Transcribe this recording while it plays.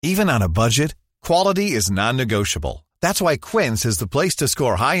Even on a budget, quality is non-negotiable. That's why Quince is the place to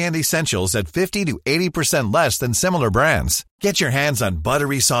score high-end essentials at 50 to 80% less than similar brands. Get your hands on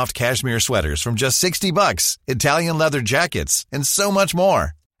buttery soft cashmere sweaters from just $60, Italian leather jackets, and so much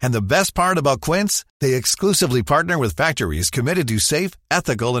more. And the best part about Quince, they exclusively partner with factories committed to safe,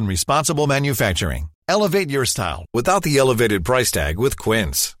 ethical, and responsible manufacturing. Elevate your style without the elevated price tag with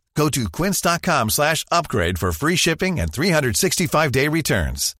Quince. Go to quince.com/upgrade for free shipping and 365-day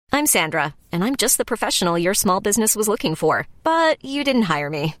returns. I'm Sandra, and I'm just the professional your small business was looking for. But you didn't hire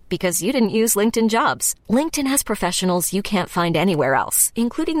me because you didn't use LinkedIn Jobs. LinkedIn has professionals you can't find anywhere else,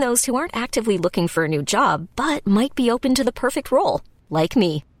 including those who aren't actively looking for a new job, but might be open to the perfect role, like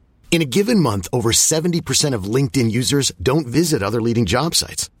me. In a given month, over 70% of LinkedIn users don't visit other leading job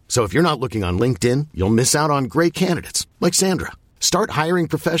sites. So if you're not looking on LinkedIn, you'll miss out on great candidates like Sandra. Start hiring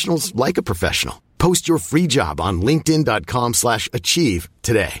professionals like a professional. Post your free job on linkedin.com/achieve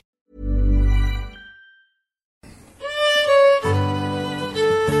today.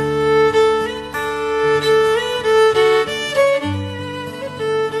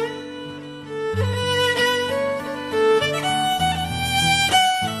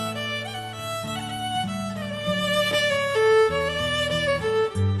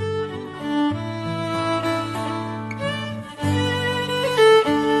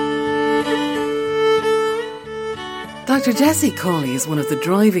 Dr. Jessie Cawley is one of the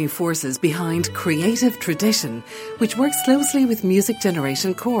driving forces behind Creative Tradition, which works closely with Music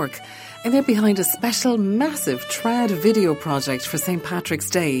Generation Cork. And they're behind a special, massive trad video project for St. Patrick's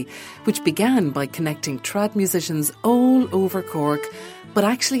Day, which began by connecting trad musicians all over Cork, but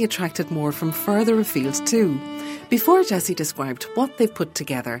actually attracted more from further afield too. Before Jessie described what they've put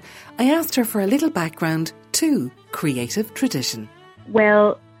together, I asked her for a little background to Creative Tradition.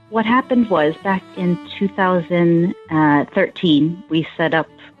 Well, what happened was back in 2013, we set up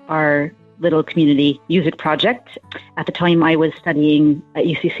our little community music project. At the time, I was studying at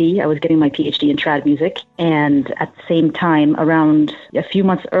UCC. I was getting my PhD in trad music. And at the same time, around a few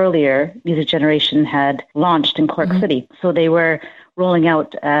months earlier, Music Generation had launched in Cork City. So they were rolling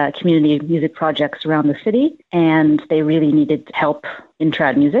out community music projects around the city, and they really needed help in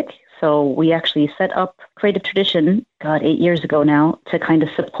trad music. So we actually set up Creative Tradition, 8 years ago now, to kind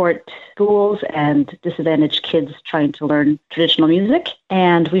of support schools and disadvantaged kids trying to learn traditional music.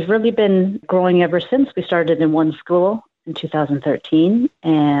 And we've really been growing ever since. We started in one school in 2013,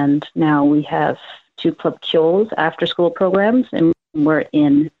 and now we have 2 Club Kyols after-school programs, and we're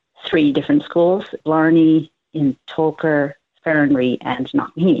in 3 different schools, Blarney, in Tolker, Ferrenry and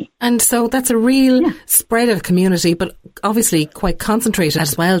Knocknahee. And so that's a real spread of community, but obviously quite concentrated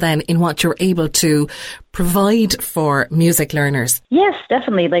as well then in what you're able to provide for music learners. Yes,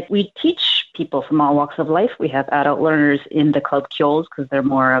 definitely. Like, we teach people from all walks of life. We have adult learners in the Club Kyols because they're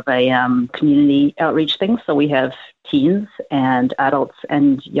more of a community outreach thing. So we have teens and adults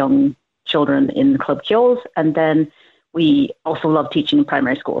and young children in the Club Kyols, and then we also love teaching in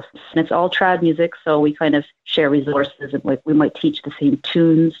primary schools. And it's all trad music, so we kind of share resources, and we might teach the same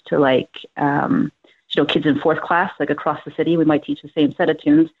tunes to kids in 4th class, like across the city. We might teach the same set of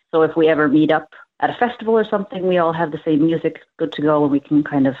tunes. So if we ever meet up at a festival or something, we all have the same music good to go, and we can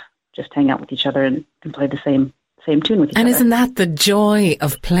kind of just hang out with each other and play the same tune with each other. And isn't that the joy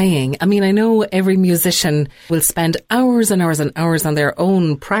of playing? I mean, I know every musician will spend hours and hours and hours on their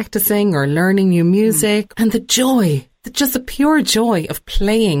own practicing or learning new music, and the joy, just the pure joy of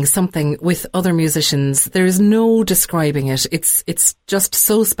playing something with other musicians. There is no describing it. It's just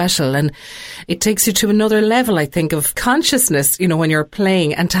so special, and it takes you to another level, I think, of consciousness, when you're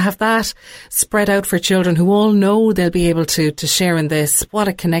playing, and to have that spread out for children who all know they'll be able to share in this. What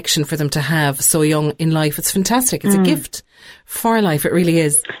a connection for them to have so young in life. It's fantastic. It's a gift for life. It really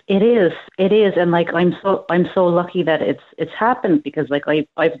is. It is. And I'm so lucky that it's happened, because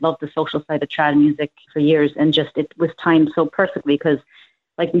I've loved the social side of trad music for years, and just it was timed so perfectly because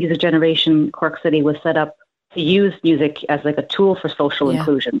Music Generation Cork City was set up to use music as a tool for social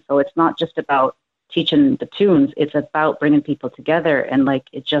inclusion. So it's not just about teaching the tunes, it's about bringing people together, and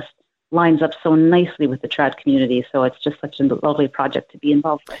it just lines up so nicely with the trad community. So it's just such a lovely project to be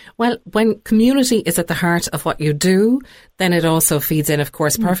involved with. Well, when community is at the heart of what you do, then it also feeds in, of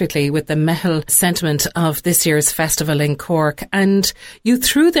course, perfectly with the Mehel sentiment of this year's festival in Cork. And you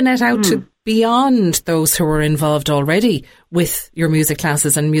threw the net out to beyond those who were involved already with your music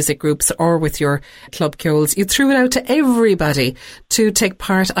classes and music groups or with your club ceoils. You threw it out to everybody to take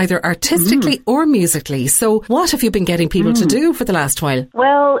part either artistically or musically. So what have you been getting people to do for the last while?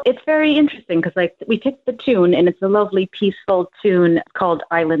 Well, it's very interesting because we picked the tune, and it's a lovely peaceful tune called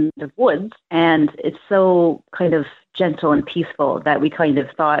Island of Woods, and it's so kind of gentle and peaceful that we kind of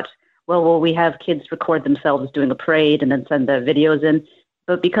thought, well, we have kids record themselves doing a parade and then send the videos in.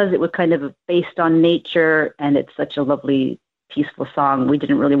 But because it was kind of based on nature and it's such a lovely, peaceful song, we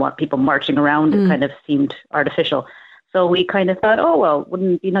didn't really want people marching around. It kind of seemed artificial. So we kind of thought, oh, well,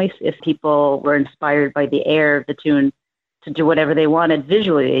 wouldn't it be nice if people were inspired by the air of the tune to do whatever they wanted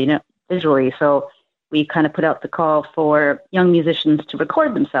visually. So we kind of put out the call for young musicians to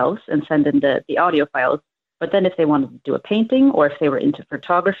record themselves and send in the audio files. But then if they wanted to do a painting, or if they were into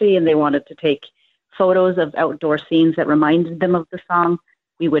photography and they wanted to take photos of outdoor scenes that reminded them of the song,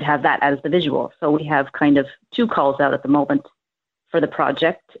 we would have that as the visual. So we have kind of 2 calls out at the moment for the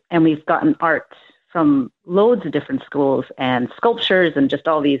project, and we've gotten art from loads of different schools and sculptures and just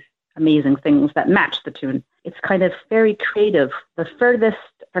all these amazing things that match the tune. It's kind of very creative. The furthest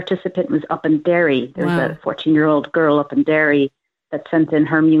participant was up in Derry. There's a 14-year-old girl up in Derry that sent in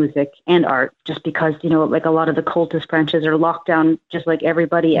her music and art, just because, like a lot of the cultist branches are locked down just like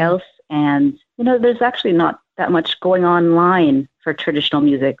everybody else. And, there's actually not that much going online for traditional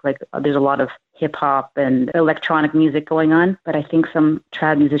music. Like there's a lot of hip hop and electronic music going on, but I think some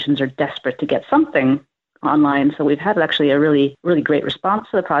trad musicians are desperate to get something online. So we've had actually a really, really great response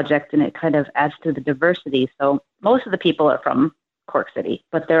to the project, and it kind of adds to the diversity. So most of the people are from Cork City,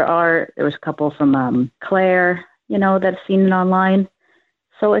 but there was a couple from Clare, that have seen it online.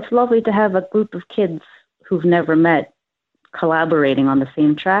 So it's lovely to have a group of kids who've never met collaborating on the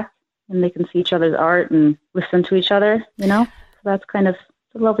same track, and they can see each other's art and listen to each other, So that's kind of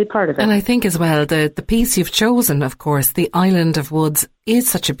the lovely part of it. And I think as well, the piece you've chosen, of course, the Island of Woods, is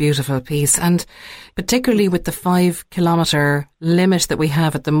such a beautiful piece. And particularly with the 5-kilometre limit that we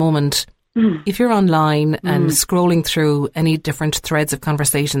have at the moment, if you're online and scrolling through any different threads of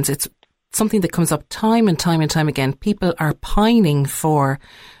conversations, it's something that comes up time and time and time again. People are pining for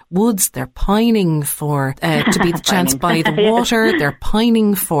woods. They're pining for to be the chance by the water. They're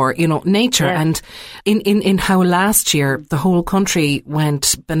pining for nature. Yeah. And in how last year the whole country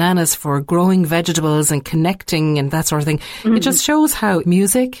went bananas for growing vegetables and connecting and that sort of thing. It just shows how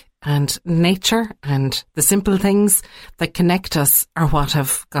music and nature and the simple things that connect us are what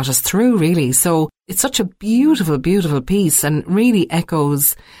have got us through, really. So it's such a beautiful, beautiful piece, and really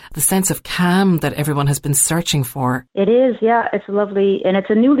echoes the sense of calm that everyone has been searching for. It is, yeah. It's lovely, and it's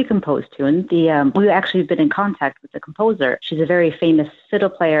a newly composed tune. We actually have been in contact with the composer. She's a very famous fiddle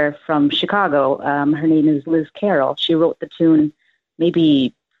player from Chicago. Her name is Liz Carroll. She wrote the tune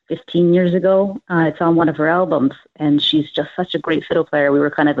maybe 15 years ago. It's on one of her albums, and she's just such a great fiddle player. We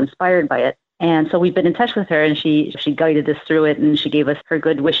were kind of inspired by it. And so we've been in touch with her, and she guided us through it, and she gave us her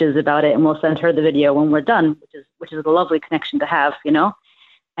good wishes about it, and we'll send her the video when we're done, which is a lovely connection to have,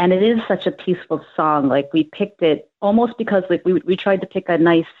 And it is such a peaceful song. Like, we picked it almost because we tried to pick a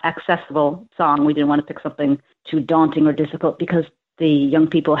nice, accessible song. We didn't want to pick something too daunting or difficult, because the young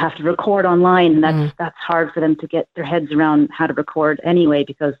people have to record online, and that's hard for them to get their heads around how to record anyway,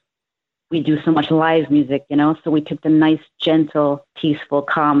 because we do so much live music, So we picked a nice, gentle, peaceful,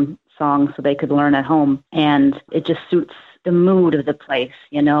 calm song so they could learn at home, and it just suits the mood of the place,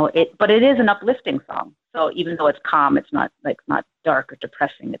 But it is an uplifting song. So even though it's calm, it's not dark or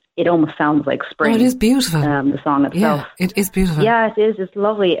depressing. It almost sounds like spring. Oh, it is beautiful. The song itself. Yeah, it is beautiful. Yeah, it is. It's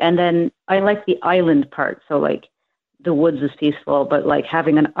lovely. And then I like the island part. So the woods is peaceful, but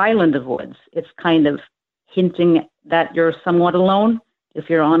having an island of woods, it's kind of hinting that you're somewhat alone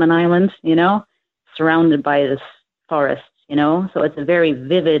if you're on an island, surrounded by this forest, So it's a very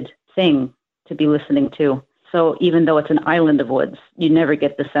vivid thing to be listening to. So even though it's an island of woods, you never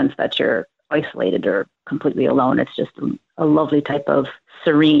get the sense that you're isolated or completely alone. It's just a lovely type of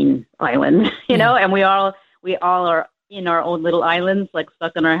serene island, and we all are in our own little islands,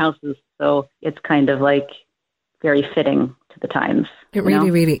 stuck in our houses. So it's kind of very fitting to the times. It really,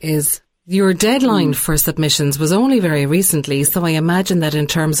 really is. Your deadline for submissions was only very recently, so I imagine that in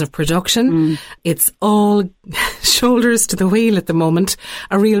terms of production, it's all shoulders to the wheel at the moment,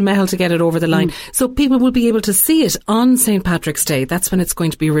 a real mehel to get it over the line. So people will be able to see it on St. Patrick's Day. That's when it's going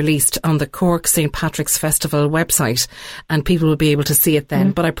to be released on the Cork St. Patrick's Festival website, and people will be able to see it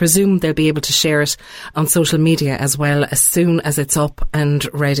then. But I presume they'll be able to share it on social media as well as soon as it's up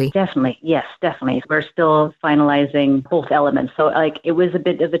and ready. Definitely. Yes, definitely. We're still finalizing both elements. So it was a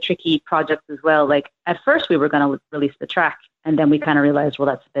bit of a tricky projects as well. Like at first we were going to release the track, and then we kind of realized, well,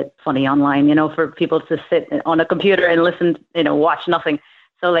 that's a bit funny online, for people to sit on a computer and listen, watch nothing.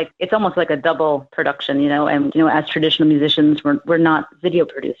 So like, it's almost like a double production, and, as traditional musicians, we're not video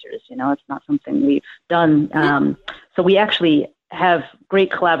producers, it's not something we've done. So we actually have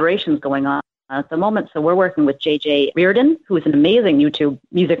great collaborations going on at the moment. So we're working with JJ Reardon, who is an amazing YouTube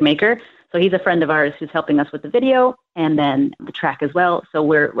music maker. So he's a friend of ours who's helping us with the video and then the track as well. So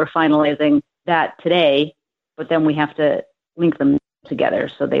we're finalizing that today, but then we have to link them together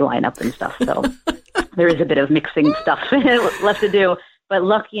so they line up and stuff. So there is a bit of mixing stuff left to do. But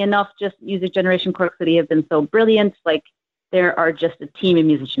lucky enough, just Music Generation Cork City have been so brilliant. Like there are just a team of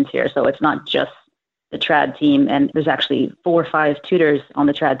musicians here. So it's not just the trad team, and there's actually 4 or 5 tutors on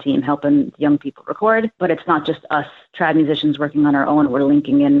the trad team helping young people record. But it's not just us trad musicians working on our own. We're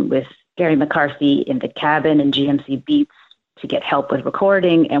linking in with Gary McCarthy in the Cabin and GMC Beats to get help with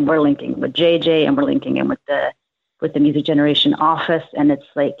recording, and we're linking with JJ, and we're linking in with the Music Generation office, and it's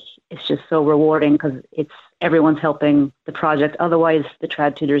just so rewarding because everyone's helping the project. Otherwise, the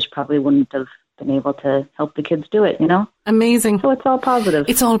trad tutors probably wouldn't have been able to help the kids do it, Amazing. So it's all positive.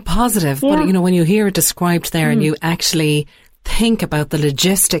 It's all positive. Yeah. But, when you hear it described there and you actually think about the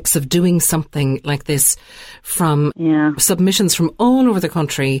logistics of doing something like this from submissions from all over the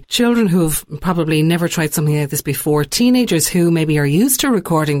country, children who've probably never tried something like this before, teenagers who maybe are used to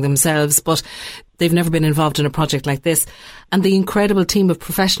recording themselves, but they've never been involved in a project like this, and the incredible team of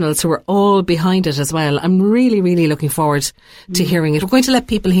professionals who are all behind it as well. I'm really, really looking forward to hearing it. We're going to let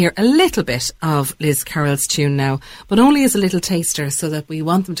people hear a little bit of Liz Carroll's tune now, but only as a little taster, so that we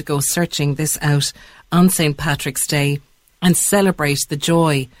want them to go searching this out on St. Patrick's Day and celebrate the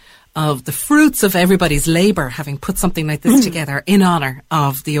joy of the fruits of everybody's labour, having put something like this together in honour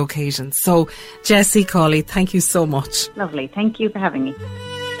of the occasion. So, Jessie Cawley, thank you so much. Lovely. Thank you for having me.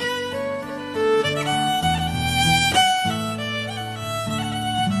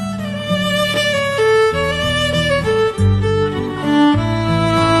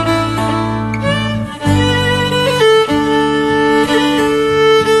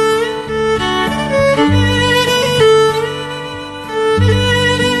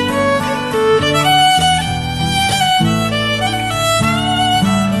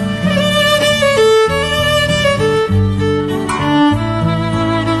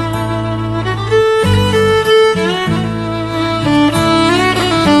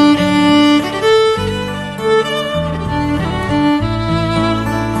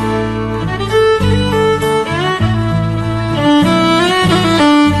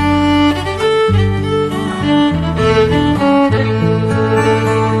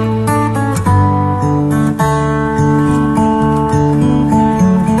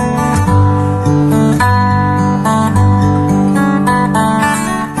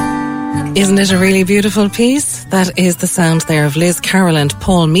 Isn't it a really beautiful piece? That is the sound there of Liz Carroll and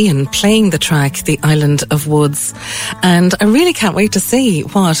Paul Meehan playing the track The Island of Woods. And I really can't wait to see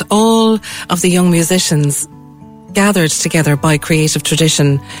what all of the young musicians gathered together by Creative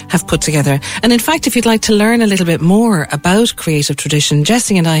Tradition have put together. And in fact, if you'd like to learn a little bit more about Creative Tradition,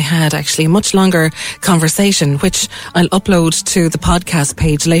 Jessie and I had actually a much longer conversation, which I'll upload to the podcast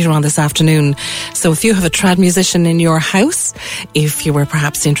page later on this afternoon. So if you have a trad musician in your house, if you were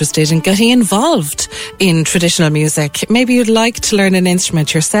perhaps interested in getting involved in traditional music, maybe you'd like to learn an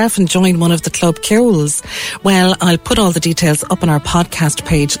instrument yourself and join one of the club carols, well, I'll put all the details up on our podcast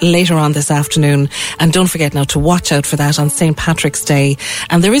page later on this afternoon. And don't forget now to watch out for that on St. Patrick's Day.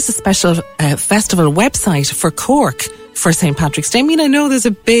 And there is a special festival website for Cork for St. Patrick's Day. I mean, I know there's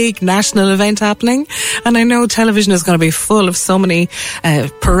a big national event happening, and I know television is going to be full of so many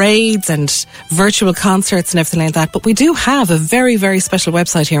parades and virtual concerts and everything like that, but we do have a very, very special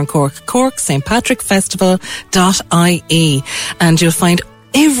website here in Cork, Cork St. Patrick Festival.ie, and you'll find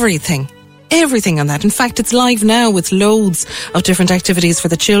everything on that. In fact, it's live now with loads of different activities for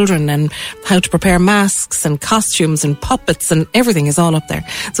the children and how to prepare masks and costumes and puppets, and everything is all up there.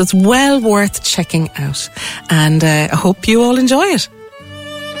 So it's well worth checking out. And I hope you all enjoy it.